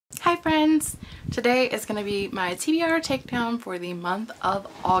Hi friends! Today is going to be my TBR takedown for the month of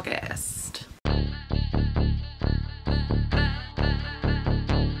August.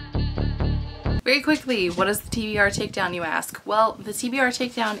 Very quickly, what is the TBR takedown, you ask? Well, the TBR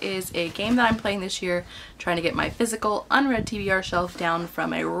takedown is a game that I'm playing this year, trying to get my physical unread TBR shelf down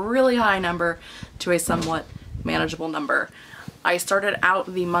from a really high number to a somewhat manageable number. I started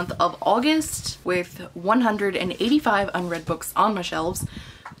out the month of August with 185 unread books on my shelves,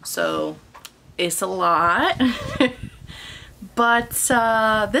 so it's a lot. But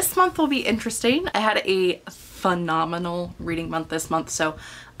this month will be interesting. I had a phenomenal reading month this month, so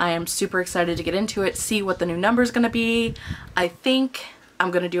I am super excited to get into it, see what the new number is going to be. I think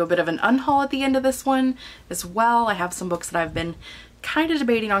I'm going to do a bit of an unhaul at the end of this one as well. I have some books that I've been kind of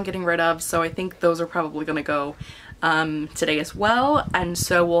debating on getting rid of, so I think those are probably going to go today as well, and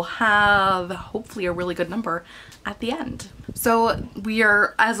so we'll have hopefully a really good number at the end. So we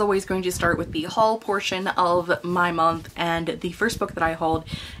are, as always, going to start with the haul portion of my month, and the first book that I hauled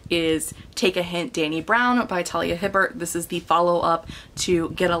is Take a Hint, Dani Brown by Talia Hibbert. This is the follow-up to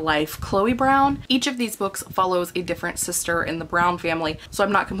Get a Life, Chloe Brown. Each of these books follows a different sister in the Brown family, so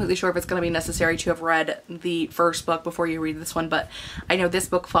I'm not completely sure if it's going to be necessary to have read the first book before you read this one, but I know this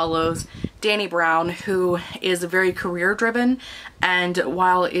book follows Dani Brown, who is very career-driven, and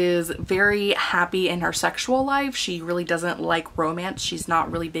while is very happy in her sexual life, she really doesn't like romance. She's not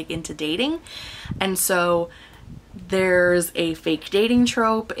really big into dating, and so there's a fake dating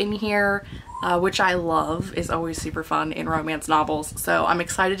trope in here, which I love. Is always super fun in romance novels, so I'm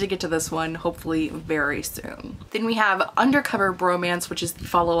excited to get to this one hopefully very soon. Then we have Undercover Bromance, which is the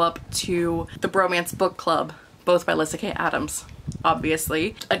follow-up to the Bromance Book Club, both by Lyssa Kay Adams,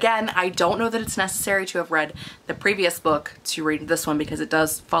 obviously. Again, I don't know that it's necessary to have read the previous book to read this one because it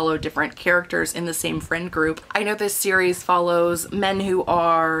does follow different characters in the same friend group. I know this series follows men who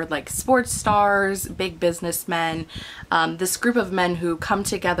are like sports stars, big businessmen, this group of men who come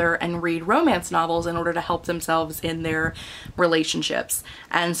together and read romance novels in order to help themselves in their relationships.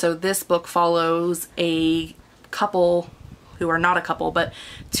 And so this book follows a couple who are not a couple, but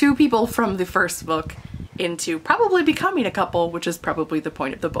two people from the first book into probably becoming a couple, which is probably the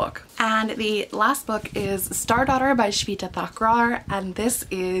point of the book. And the last book is Star Daughter by Shveta Thakrar, and this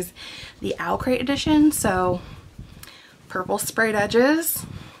is the Owl Crate edition, so purple sprayed edges.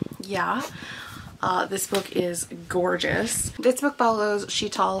 Yeah. This book is gorgeous. This book follows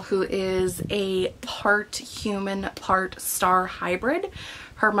Sheetal, who is a part human, part star hybrid.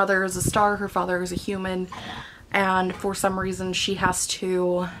 Her mother is a star, her father is a human, and for some reason she has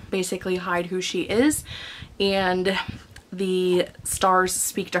to basically hide who she is, and the stars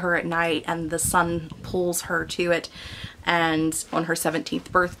speak to her at night and the sun pulls her to it, and on her 17th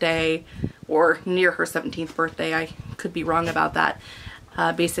birthday, or near her 17th birthday, I could be wrong about that,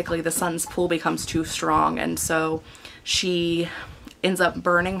 basically the sun's pull becomes too strong, and so she ends up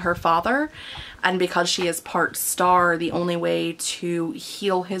burning her father, and because she is part star, the only way to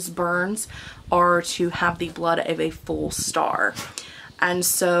heal his burns are to have the blood of a full star. And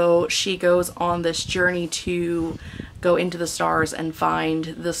so she goes on this journey to go into the stars and find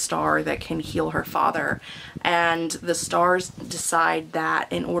the star that can heal her father. And the stars decide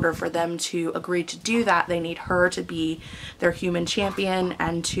that in order for them to agree to do that, they need her to be their human champion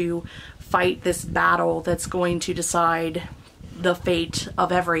and to fight this battle that's going to decide the fate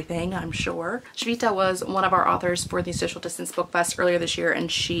of everything, I'm sure. Shveta was one of our authors for the Social Distance Book Fest earlier this year,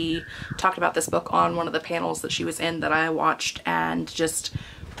 and she talked about this book on one of the panels that she was in that I watched, and just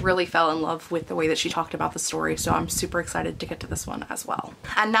really fell in love with the way that she talked about the story, so I'm super excited to get to this one as well.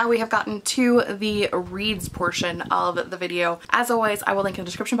 And now we have gotten to the reads portion of the video. As always, I will link in the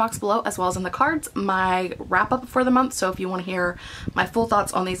description box below, as well as in the cards, my wrap up for the month, so if you want to hear my full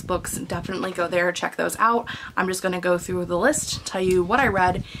thoughts on these books, definitely go there, check those out. I'm just going to go through the list, tell you what I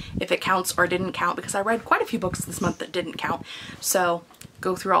read, if it counts or didn't count, because I read quite a few books this month that didn't count, so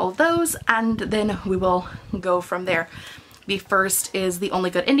go through all of those and then we will go from there. The first is The Only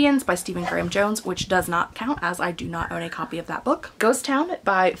Good Indians by Stephen Graham Jones, which does not count as I do not own a copy of that book. Ghost Town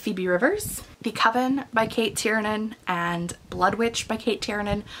by Phoebe Rivers. The Coven by Kate Tiernan and Blood Witch by Kate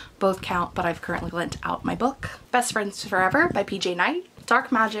Tiernan both count, but I've currently lent out my book. Best Friends Forever by PJ Knight.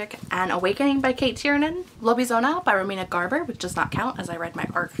 Dark Magic and Awakening by Kate Tiernan. Lobizona by Romina Garber, which does not count as I read my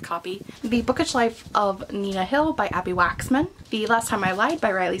ARC copy. The Bookish Life of Nina Hill by Abby Waxman. The Last Time I Lied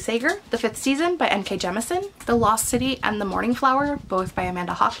by Riley Sager. The Fifth Season by N.K. Jemisin. The Lost City and The Morning Flower, both by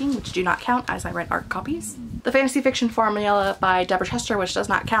Amanda Hocking, which do not count as I read ARC copies. The Fantasy Fiction Formula by Deborah Chester, which does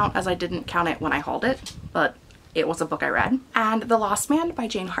not count as I didn't count it when I hauled it, but it was a book I read. And The Lost Man by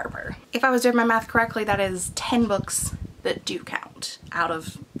Jane Harper. If I was doing my math correctly, that is 10 books that do count out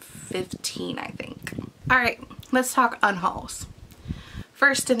of 15, I think. All right, let's talk unhauls.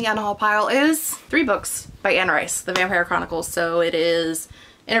 First in the unhaul pile is 3 books by Anne Rice, The Vampire Chronicles. So it is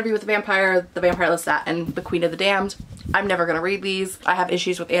Interview with the Vampire, The Vampire Lestat, and The Queen of the Damned. I'm never gonna read these. I have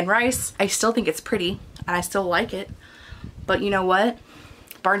issues with Anne Rice. I still think it's pretty and I still like it. But you know what?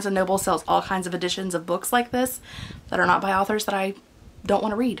 Barnes & Noble sells all kinds of editions of books like this that are not by authors that I don't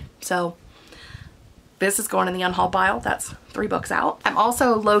want to read. So this is going in the unhaul pile. That's 3 books out. I'm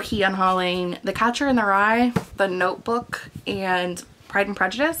also low-key unhauling The Catcher in the Rye, The Notebook, and Pride and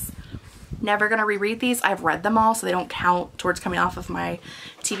Prejudice. Never gonna reread these. I've read them all, so they don't count towards coming off of my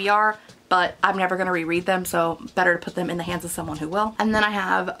TBR, but I'm never gonna reread them, so better to put them in the hands of someone who will. And then I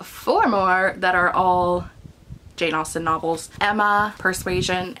have 4 more that are all Jane Austen novels. Emma,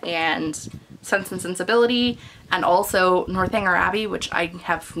 Persuasion, and Sense and Sensibility, and also Northanger Abbey, which I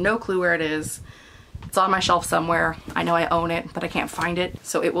have no clue where it is. It's on my shelf somewhere. I know I own it, but I can't find it.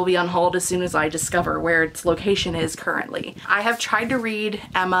 So it will be unhauled as soon as I discover where its location is currently. I have tried to read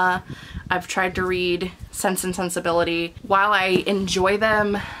Emma. I've tried to read Sense and Sensibility. While I enjoy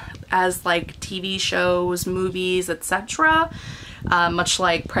them as like TV shows, movies, etc., much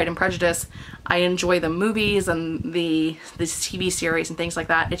like Pride and Prejudice, I enjoy the movies and these TV series and things like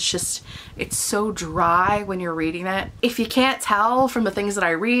that. It's just, it's so dry when you're reading it. If you can't tell from the things that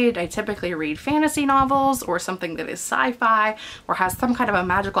I read, I typically read fantasy novels or something that is sci-fi or has some kind of a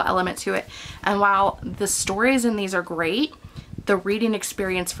magical element to it. And while the stories in these are great, the reading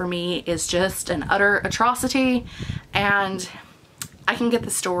experience for me is just an utter atrocity, and I can get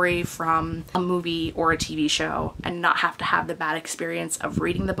the story from a movie or a TV show and not have to have the bad experience of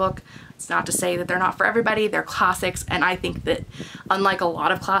reading the book. It's not to say that they're not for everybody. They're classics, and I think that unlike a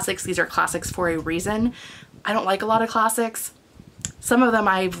lot of classics, these are classics for a reason. I don't like a lot of classics. Some of them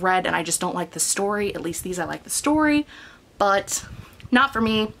I've read and I just don't like the story. At least these I like the story, but not for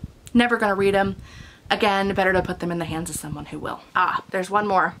me. Never gonna read them. Again, better to put them in the hands of someone who will. Ah, there's one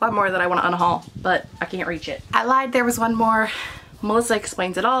more that I want to unhaul, but I can't reach it. I lied, there was one more. Melissa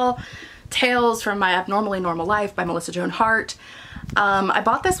Explains It All, Tales from My Abnormally Normal Life by Melissa Joan Hart. I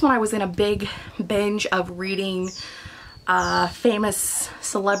bought this when I was in a big binge of reading famous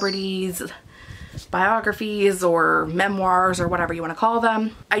celebrities, biographies or memoirs or whatever you want to call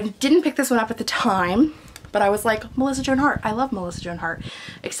them. I didn't pick this one up at the time, but I was like, Melissa Joan Hart. I love Melissa Joan Hart,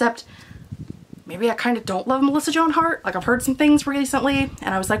 except maybe I kind of don't love Melissa Joan Hart. Like, I've heard some things recently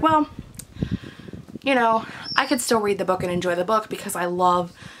and I was like, well, you know, I could still read the book and enjoy the book because I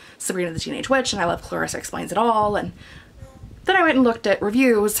love Sabrina the Teenage Witch and I love Clarissa Explains It All. And then I went and looked at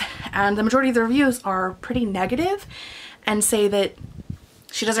reviews, and the majority of the reviews are pretty negative and say that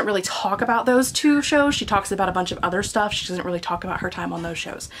she doesn't really talk about those 2 shows. She talks about a bunch of other stuff. She doesn't really talk about her time on those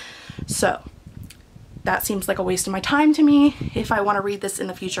shows. So that seems like a waste of my time to me. If I want to read this in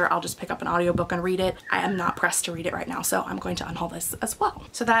the future, I'll just pick up an audiobook and read it. I am not pressed to read it right now, so I'm going to unhaul this as well.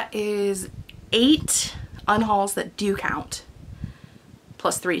 So that is 8 unhauls that do count,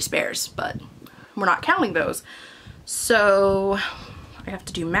 plus 3 spares, but we're not counting those. So I have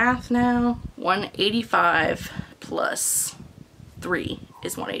to do math now. 185 plus 3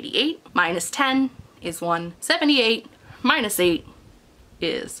 is 188, minus 10 is 178, minus 8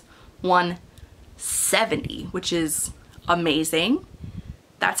 is 170, which is amazing.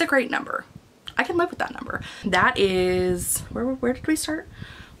 That's a great number. I can live with that number. That is, where did we start?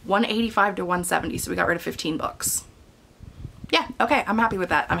 185 to 170, so we got rid of 15 books. Yeah, okay, I'm happy with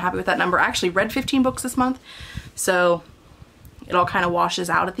that. I'm happy with that number. I actually read 15 books this month, so it all kind of washes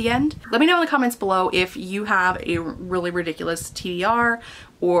out at the end. Let me know in the comments below if you have a really ridiculous TBR,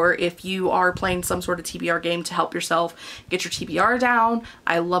 or if you are playing some sort of TBR game to help yourself get your TBR down.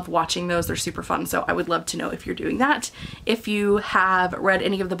 I love watching those. They're super fun, so I would love to know if you're doing that. If you have read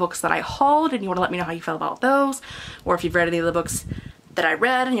any of the books that I hauled and you want to let me know how you feel about those, or if you've read any of the books that I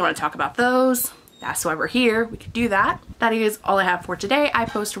read and you want to talk about those, that's why we're here. We could do that. That is all I have for today. I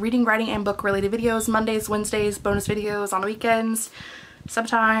post reading, writing, and book related videos Mondays, Wednesdays, bonus videos on weekends,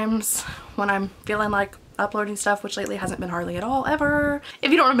 sometimes when I'm feeling like uploading stuff, which lately hasn't been hardly at all, ever. If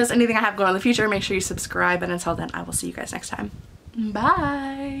you don't want to miss anything I have going on in the future, make sure you subscribe, and until then, I will see you guys next time.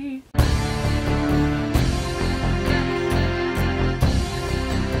 Bye!